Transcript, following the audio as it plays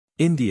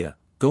India,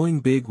 going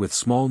big with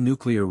small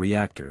nuclear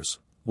reactors.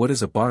 What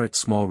is a Bharat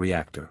small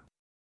reactor?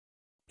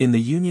 In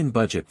the Union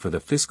budget for the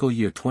fiscal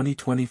year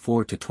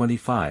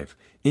 2024-25,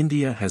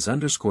 India has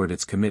underscored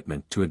its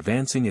commitment to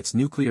advancing its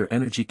nuclear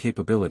energy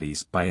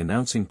capabilities by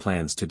announcing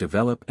plans to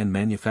develop and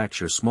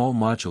manufacture small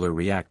modular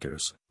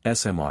reactors,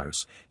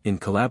 SMRs, in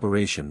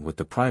collaboration with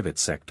the private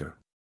sector.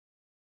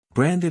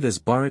 Branded as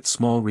Bharat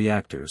small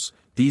reactors,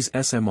 these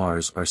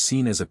SMRs are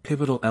seen as a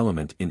pivotal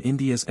element in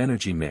India's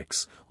energy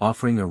mix,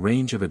 offering a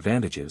range of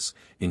advantages,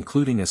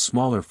 including a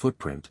smaller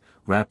footprint,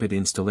 rapid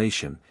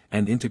installation,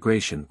 and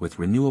integration with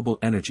renewable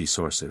energy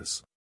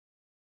sources.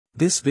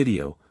 This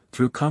video,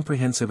 through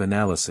comprehensive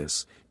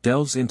analysis,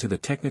 delves into the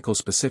technical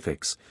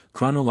specifics,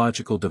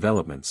 chronological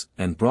developments,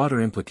 and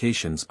broader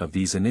implications of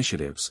these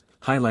initiatives,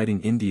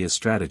 highlighting India's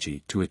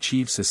strategy to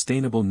achieve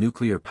sustainable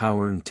nuclear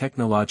power and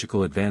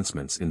technological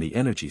advancements in the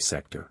energy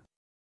sector.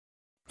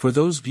 For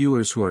those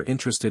viewers who are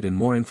interested in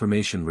more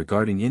information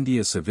regarding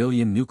India's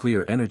civilian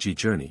nuclear energy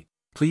journey,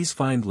 please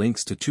find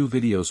links to 2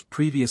 videos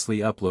previously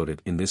uploaded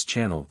in this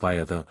channel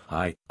via the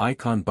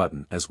icon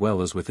button as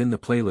well as within the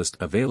playlist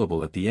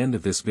available at the end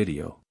of this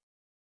video.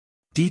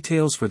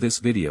 Details for this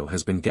video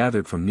has been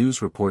gathered from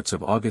news reports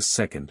of August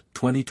 2,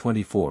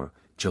 2024,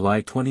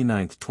 July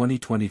 29,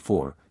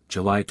 2024,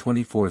 July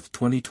 24,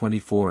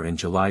 2024 and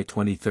July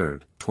 23,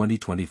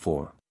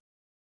 2024.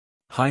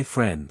 Hi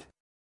friend.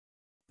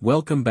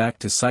 Welcome back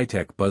to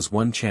SciTech Buzz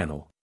 1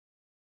 channel.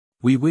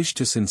 We wish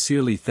to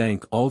sincerely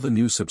thank all the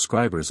new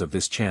subscribers of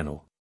this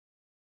channel.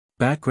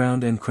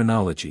 Background and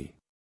chronology.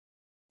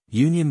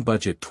 Union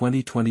Budget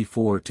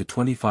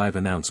 2024-25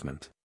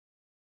 announcement.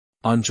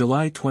 On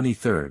July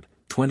 23,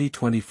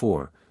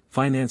 2024,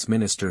 Finance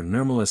Minister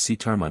Nirmala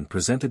Sitharaman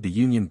presented the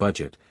Union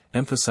Budget,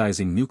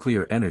 emphasizing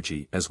nuclear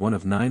energy as one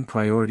of 9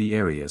 priority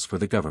areas for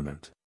the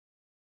government.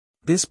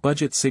 This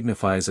budget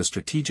signifies a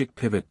strategic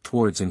pivot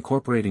towards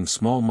incorporating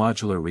small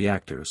modular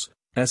reactors,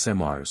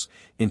 SMRs,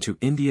 into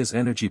India's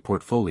energy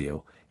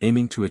portfolio,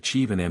 aiming to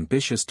achieve an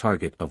ambitious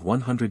target of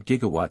 100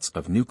 gigawatts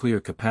of nuclear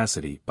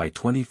capacity by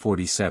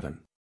 2047.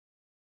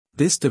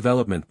 This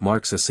development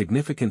marks a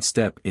significant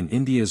step in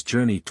India's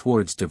journey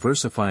towards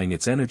diversifying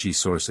its energy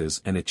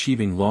sources and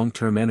achieving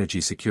long-term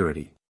energy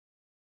security.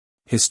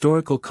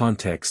 Historical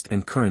context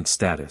and current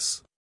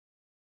status.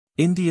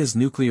 India's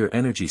nuclear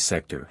energy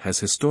sector has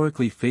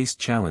historically faced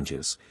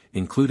challenges,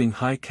 including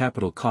high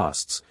capital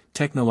costs,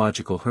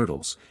 technological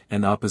hurdles,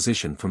 and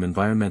opposition from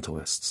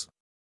environmentalists.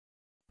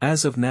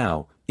 As of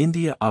now,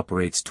 India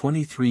operates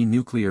 23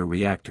 nuclear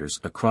reactors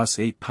across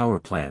 8 power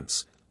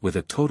plants, with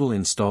a total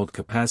installed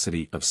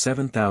capacity of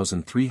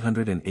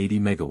 7,380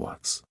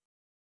 megawatts.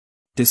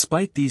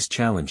 Despite these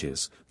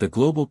challenges, the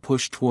global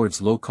push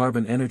towards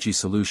low-carbon energy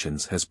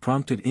solutions has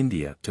prompted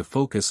India to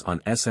focus on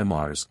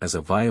SMRs as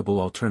a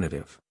viable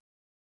alternative.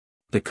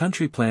 The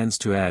country plans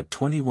to add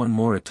 21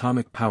 more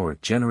atomic power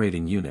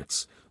generating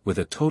units, with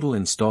a total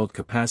installed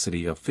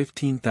capacity of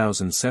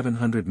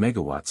 15,700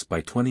 megawatts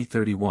by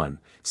 2031,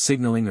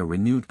 signaling a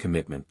renewed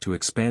commitment to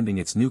expanding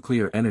its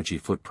nuclear energy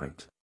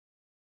footprint.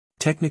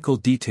 Technical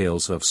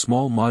details of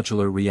small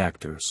modular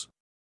reactors.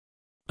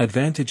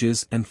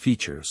 Advantages and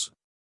features.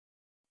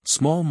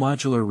 Small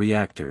modular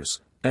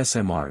reactors,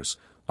 SMRs,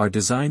 are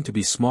designed to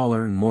be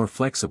smaller and more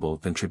flexible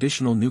than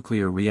traditional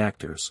nuclear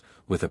reactors,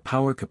 with a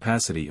power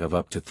capacity of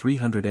up to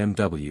 300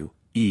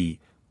 MW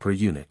per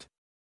unit.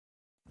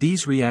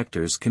 These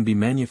reactors can be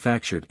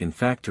manufactured in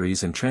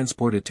factories and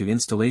transported to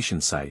installation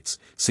sites,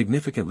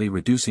 significantly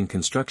reducing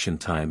construction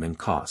time and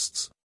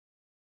costs.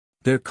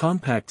 Their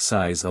compact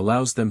size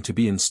allows them to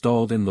be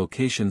installed in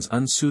locations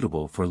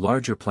unsuitable for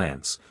larger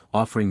plants,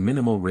 offering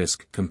minimal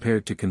risk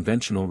compared to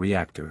conventional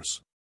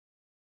reactors.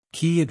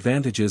 Key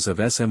advantages of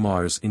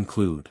SMRs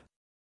include: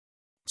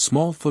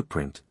 small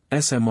footprint.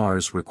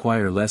 SMRs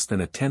require less than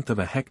 1/10 of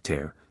a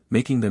hectare,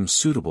 making them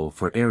suitable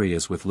for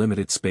areas with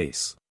limited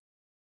space.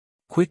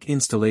 Quick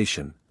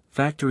installation.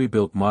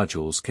 Factory-built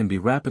modules can be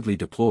rapidly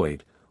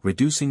deployed,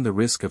 reducing the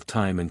risk of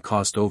time and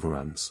cost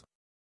overruns.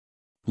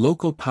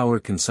 Local power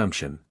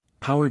consumption.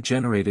 Power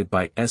generated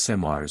by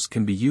SMRs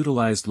can be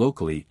utilized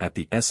locally at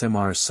the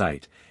SMR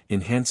site,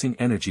 enhancing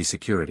energy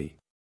security.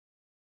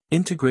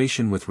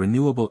 Integration with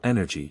renewable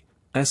energy.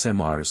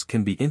 SMRs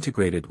can be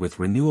integrated with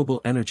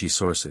renewable energy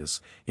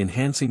sources,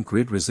 enhancing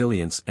grid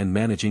resilience and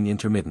managing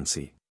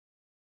intermittency.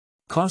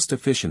 Cost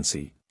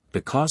efficiency.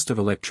 The cost of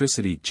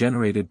electricity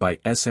generated by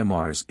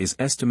SMRs is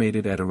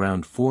estimated at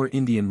around 4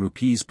 Indian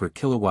rupees per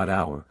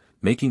kilowatt-hour,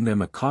 making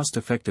them a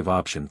cost-effective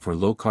option for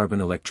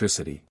low-carbon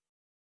electricity.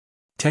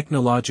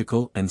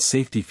 Technological and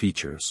safety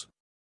features.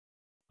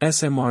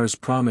 SMRs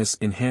promise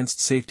enhanced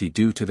safety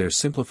due to their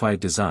simplified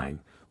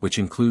design, which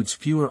includes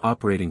fewer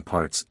operating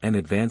parts and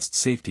advanced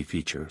safety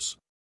features.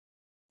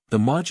 The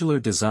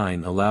modular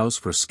design allows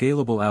for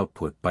scalable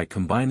output by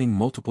combining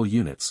multiple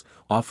units,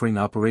 offering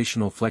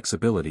operational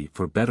flexibility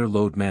for better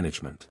load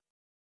management.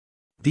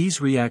 These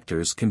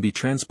reactors can be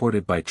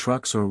transported by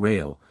trucks or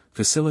rail,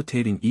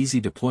 facilitating easy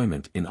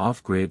deployment in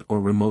off-grid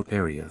or remote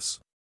areas.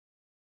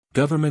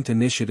 Government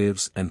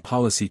initiatives and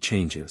policy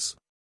changes.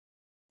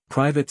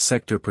 Private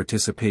sector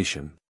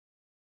participation.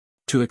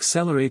 To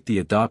accelerate the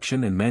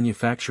adoption and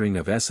manufacturing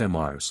of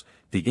SMRs,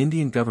 the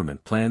Indian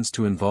government plans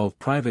to involve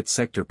private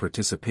sector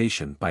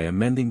participation by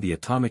amending the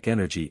Atomic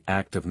Energy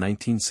Act of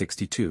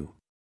 1962.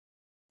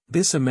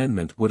 This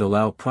amendment would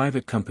allow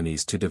private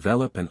companies to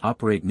develop and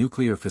operate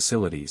nuclear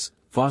facilities,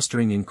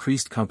 fostering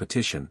increased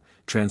competition,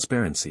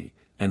 transparency,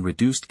 and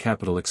reduced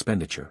capital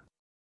expenditure.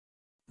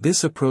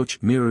 This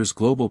approach mirrors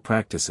global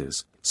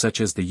practices,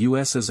 such as the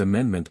U.S.'s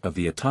amendment of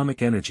the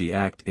Atomic Energy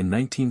Act in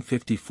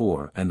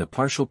 1954 and the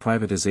partial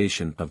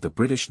privatization of the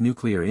British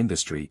nuclear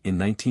industry in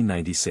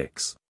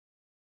 1996.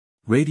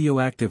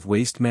 Radioactive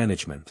waste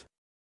management.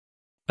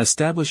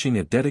 Establishing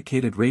a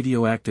dedicated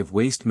radioactive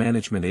waste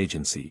management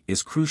agency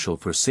is crucial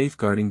for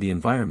safeguarding the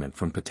environment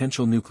from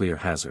potential nuclear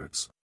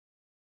hazards.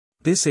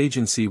 This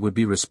agency would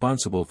be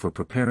responsible for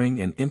preparing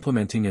and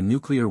implementing a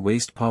nuclear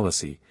waste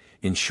policy,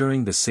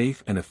 ensuring the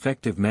safe and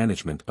effective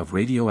management of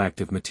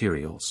radioactive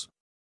materials.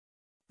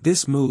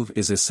 This move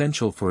is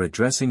essential for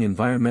addressing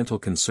environmental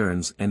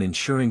concerns and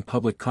ensuring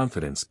public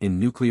confidence in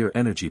nuclear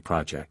energy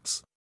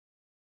projects.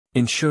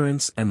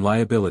 Insurance and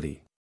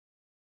liability.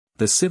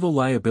 The Civil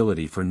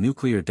Liability for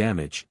Nuclear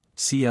Damage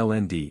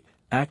 (CLND)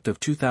 Act of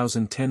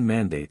 2010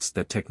 mandates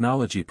that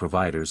technology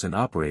providers and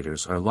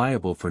operators are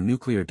liable for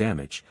nuclear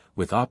damage,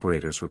 with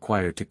operators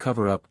required to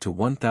cover up to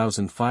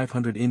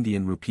 1,500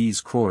 Indian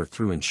rupees crore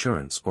through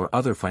insurance or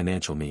other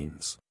financial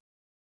means.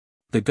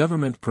 The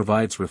government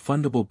provides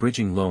refundable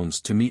bridging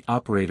loans to meet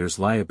operators'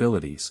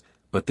 liabilities,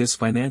 but this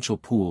financial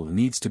pool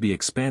needs to be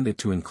expanded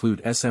to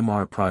include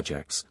SMR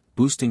projects,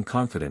 boosting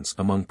confidence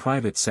among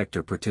private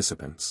sector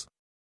participants.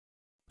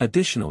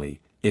 Additionally,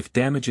 if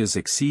damages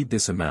exceed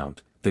this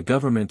amount, the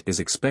government is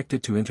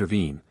expected to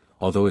intervene,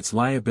 although its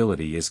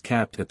liability is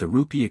capped at the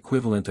rupee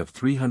equivalent of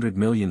 300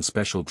 million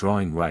special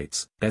drawing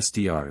rights,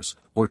 SDRs,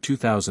 or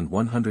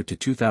 2,100 to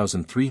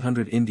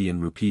 2,300 Indian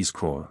rupees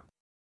crore.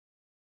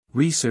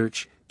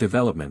 Research,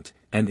 development,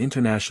 and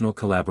international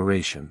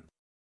collaboration.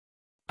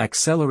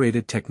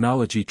 Accelerated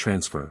technology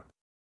transfer.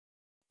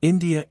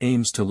 India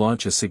aims to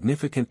launch a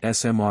significant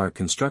SMR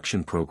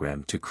construction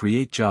program to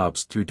create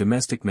jobs through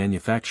domestic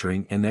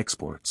manufacturing and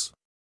exports.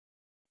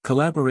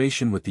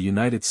 Collaboration with the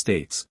United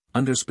States,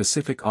 under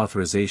Specific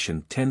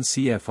Authorization 10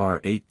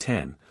 CFR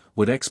 810,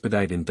 would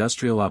expedite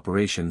industrial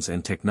operations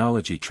and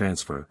technology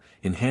transfer,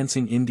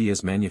 enhancing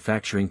India's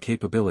manufacturing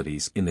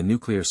capabilities in the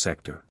nuclear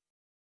sector.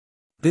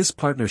 This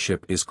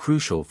partnership is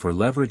crucial for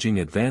leveraging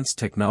advanced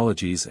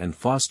technologies and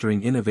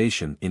fostering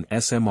innovation in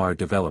SMR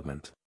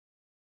development.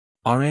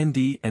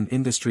 R&D and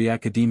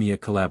industry-academia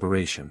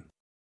collaboration.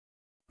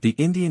 The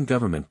Indian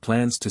government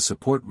plans to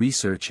support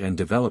research and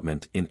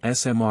development in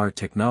SMR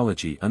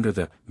technology under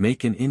the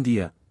Make in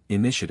India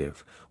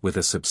initiative, with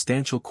a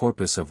substantial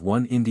corpus of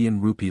 1 Indian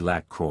rupee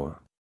lakh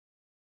crore.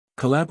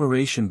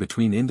 Collaboration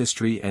between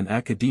industry and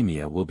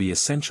academia will be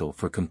essential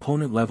for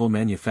component-level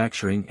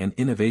manufacturing and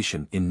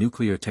innovation in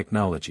nuclear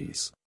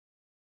technologies.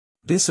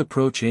 This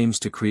approach aims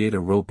to create a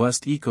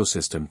robust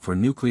ecosystem for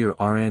nuclear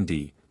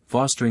R&D,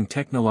 fostering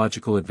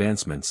technological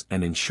advancements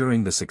and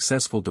ensuring the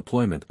successful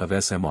deployment of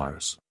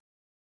SMRs.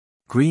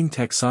 Green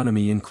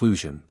taxonomy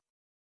inclusion.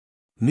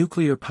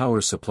 Nuclear power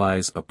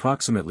supplies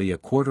approximately a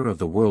quarter of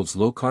the world's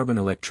low-carbon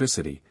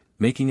electricity,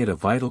 making it a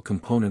vital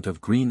component of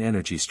green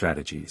energy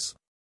strategies.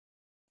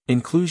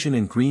 Inclusion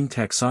in green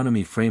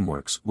taxonomy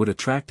frameworks would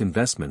attract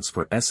investments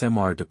for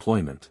SMR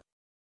deployment.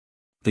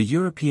 The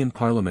European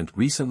Parliament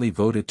recently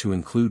voted to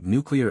include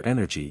nuclear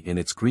energy in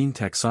its green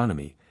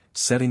taxonomy,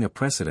 setting a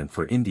precedent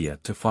for India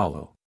to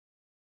follow.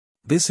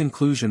 This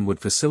inclusion would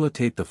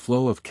facilitate the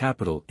flow of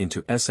capital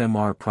into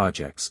SMR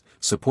projects,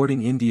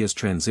 supporting India's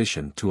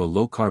transition to a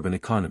low-carbon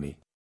economy.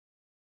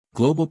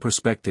 Global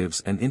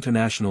perspectives and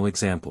international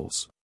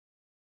examples.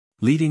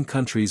 Leading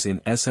countries in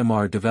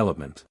SMR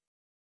development.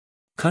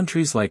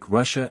 Countries like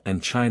Russia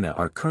and China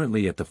are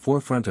currently at the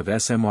forefront of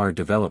SMR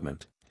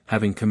development,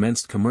 having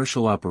commenced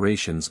commercial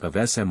operations of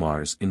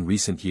SMRs in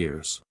recent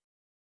years.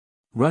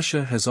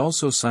 Russia has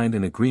also signed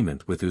an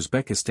agreement with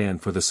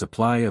Uzbekistan for the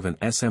supply of an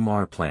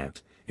SMR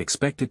plant,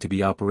 expected to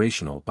be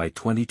operational by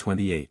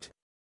 2028.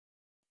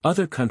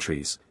 Other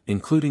countries,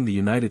 including the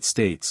United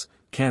States,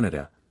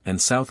 Canada,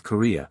 and South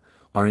Korea,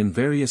 are in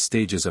various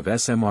stages of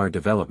SMR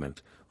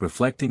development,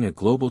 reflecting a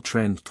global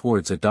trend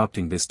towards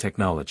adopting this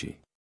technology.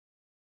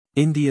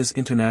 India's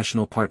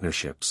international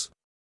partnerships.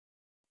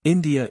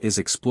 India is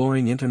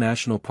exploring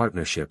international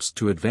partnerships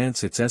to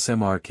advance its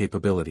SMR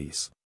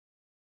capabilities.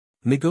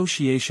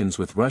 Negotiations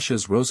with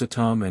Russia's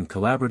Rosatom and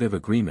collaborative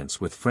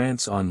agreements with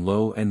France on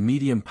low and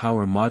medium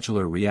power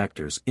modular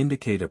reactors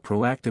indicate a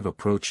proactive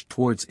approach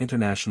towards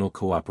international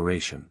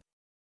cooperation.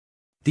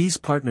 These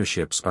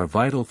partnerships are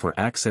vital for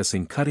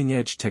accessing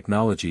cutting-edge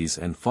technologies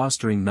and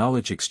fostering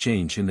knowledge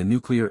exchange in the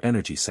nuclear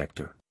energy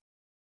sector.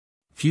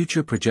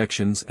 Future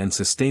projections and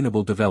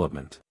sustainable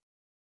development.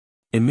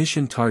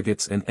 Emission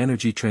targets and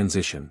energy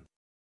transition.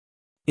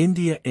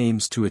 India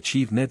aims to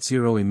achieve net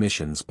zero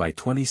emissions by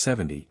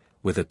 2070,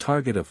 with a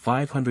target of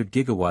 500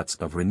 gigawatts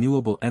of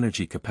renewable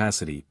energy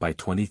capacity by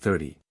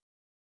 2030.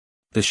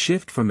 The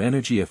shift from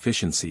energy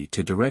efficiency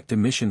to direct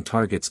emission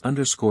targets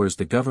underscores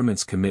the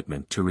government's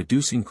commitment to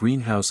reducing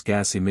greenhouse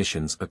gas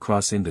emissions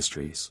across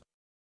industries.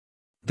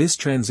 This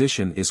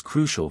transition is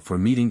crucial for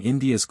meeting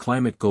India's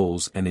climate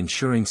goals and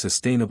ensuring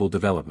sustainable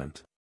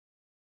development.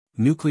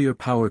 Nuclear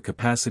power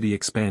capacity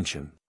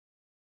expansion.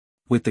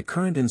 With the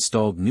current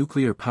installed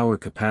nuclear power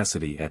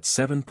capacity at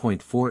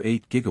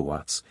 7.48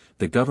 gigawatts,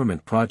 the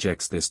government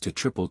projects this to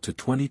triple to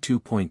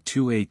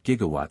 22.28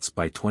 gigawatts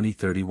by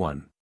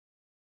 2031.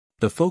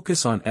 The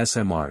focus on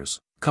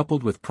SMRs,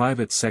 coupled with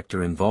private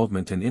sector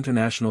involvement and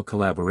international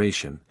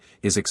collaboration,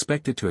 is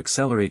expected to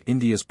accelerate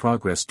India's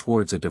progress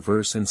towards a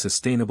diverse and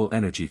sustainable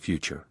energy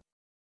future.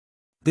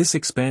 This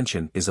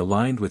expansion is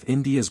aligned with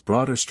India's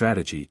broader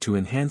strategy to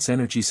enhance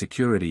energy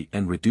security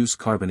and reduce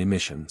carbon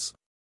emissions.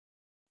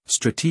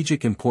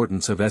 Strategic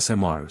importance of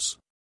SMRs.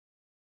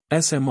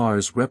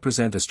 SMRs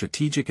represent a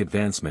strategic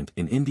advancement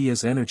in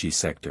India's energy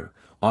sector,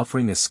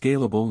 offering a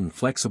scalable and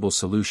flexible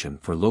solution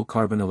for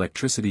low-carbon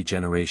electricity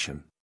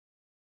generation.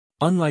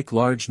 Unlike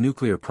large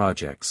nuclear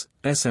projects,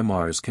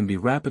 SMRs can be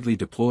rapidly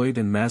deployed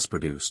and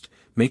mass-produced,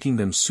 making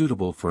them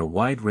suitable for a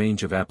wide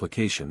range of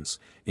applications,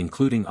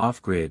 including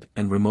off-grid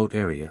and remote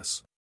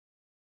areas.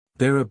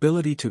 Their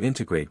ability to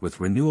integrate with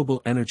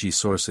renewable energy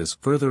sources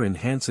further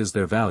enhances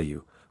their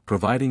value,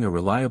 providing a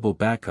reliable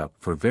backup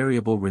for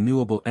variable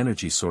renewable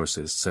energy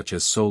sources such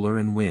as solar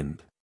and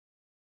wind.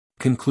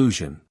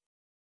 Conclusion.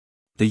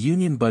 The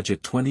Union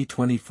Budget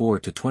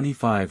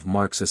 2024-25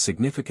 marks a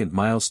significant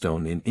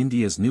milestone in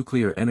India's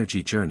nuclear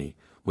energy journey,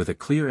 with a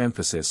clear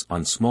emphasis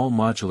on small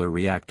modular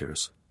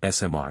reactors,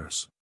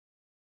 SMRs.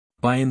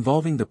 By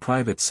involving the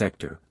private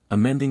sector,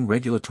 amending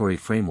regulatory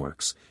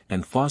frameworks,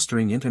 and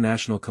fostering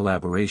international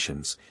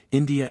collaborations,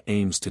 India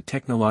aims to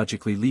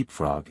technologically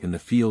leapfrog in the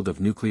field of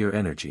nuclear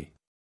energy.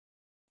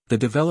 The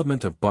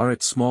development of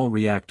Bharat small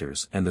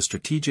reactors and the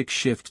strategic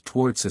shift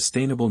toward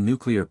sustainable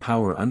nuclear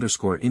power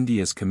underscore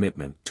India's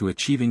commitment to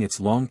achieving its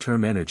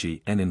long-term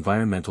energy and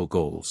environmental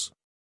goals.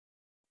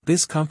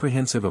 This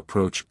comprehensive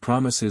approach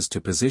promises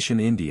to position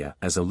India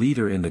as a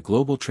leader in the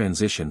global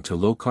transition to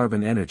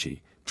low-carbon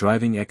energy,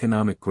 driving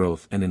economic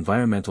growth and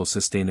environmental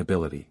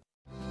sustainability.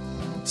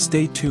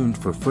 Stay tuned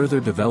for further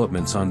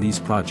developments on these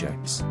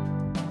projects.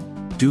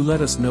 Do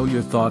let us know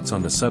your thoughts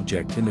on the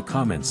subject in the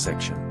comments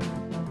section.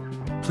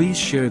 Please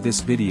share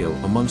this video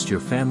amongst your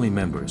family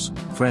members,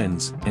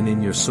 friends, and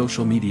in your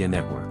social media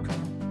network.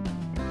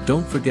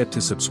 Don't forget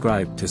to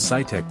subscribe to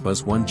SciTech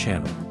Buzz 1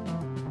 channel.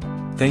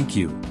 Thank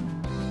you.